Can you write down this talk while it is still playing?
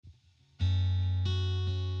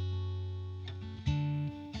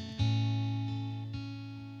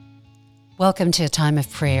Welcome to a time of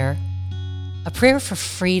prayer, a prayer for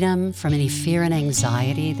freedom from any fear and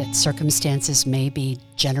anxiety that circumstances may be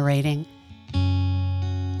generating.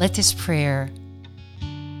 Let this prayer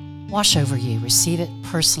wash over you. Receive it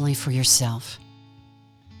personally for yourself.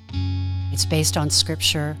 It's based on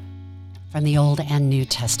scripture from the Old and New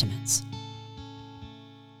Testaments.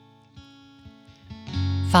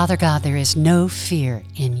 Father God, there is no fear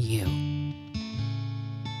in you.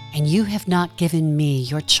 And you have not given me,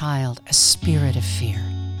 your child, a spirit of fear.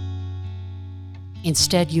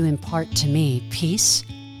 Instead, you impart to me peace,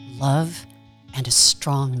 love, and a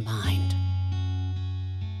strong mind.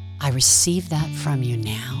 I receive that from you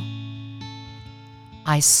now.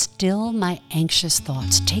 I still my anxious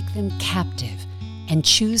thoughts, take them captive, and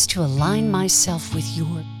choose to align myself with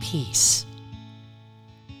your peace.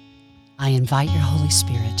 I invite your Holy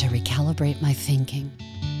Spirit to recalibrate my thinking.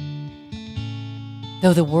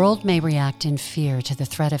 Though the world may react in fear to the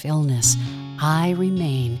threat of illness, I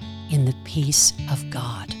remain in the peace of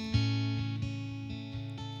God.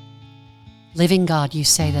 Living God, you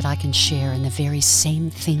say that I can share in the very same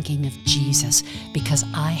thinking of Jesus because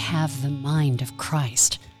I have the mind of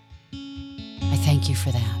Christ. I thank you for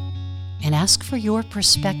that and ask for your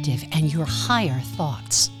perspective and your higher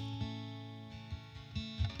thoughts.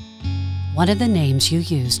 One of the names you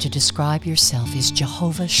use to describe yourself is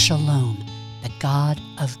Jehovah Shalom, the God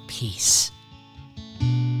of peace.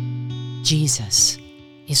 Jesus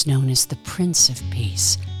is known as the Prince of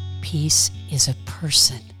Peace. Peace is a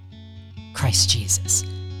person, Christ Jesus,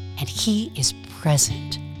 and he is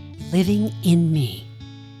present, living in me.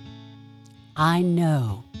 I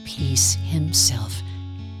know peace himself,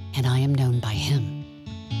 and I am known by him.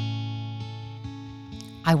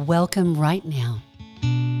 I welcome right now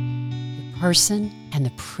the person and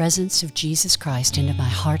the presence of Jesus Christ into my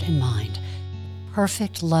heart and mind.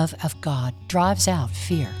 Perfect love of God drives out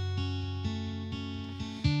fear.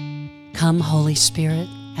 Come, Holy Spirit,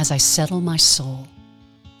 as I settle my soul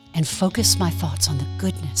and focus my thoughts on the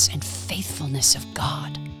goodness and faithfulness of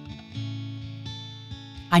God.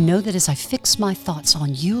 I know that as I fix my thoughts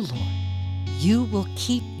on you, Lord, you will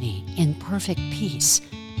keep me in perfect peace.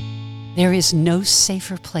 There is no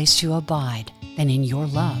safer place to abide than in your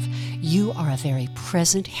love. You are a very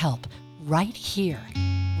present help right here,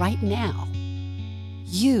 right now.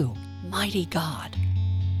 You, mighty God,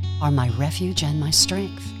 are my refuge and my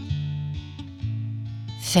strength.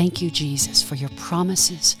 Thank you, Jesus, for your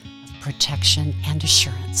promises of protection and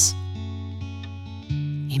assurance.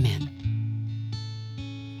 Amen.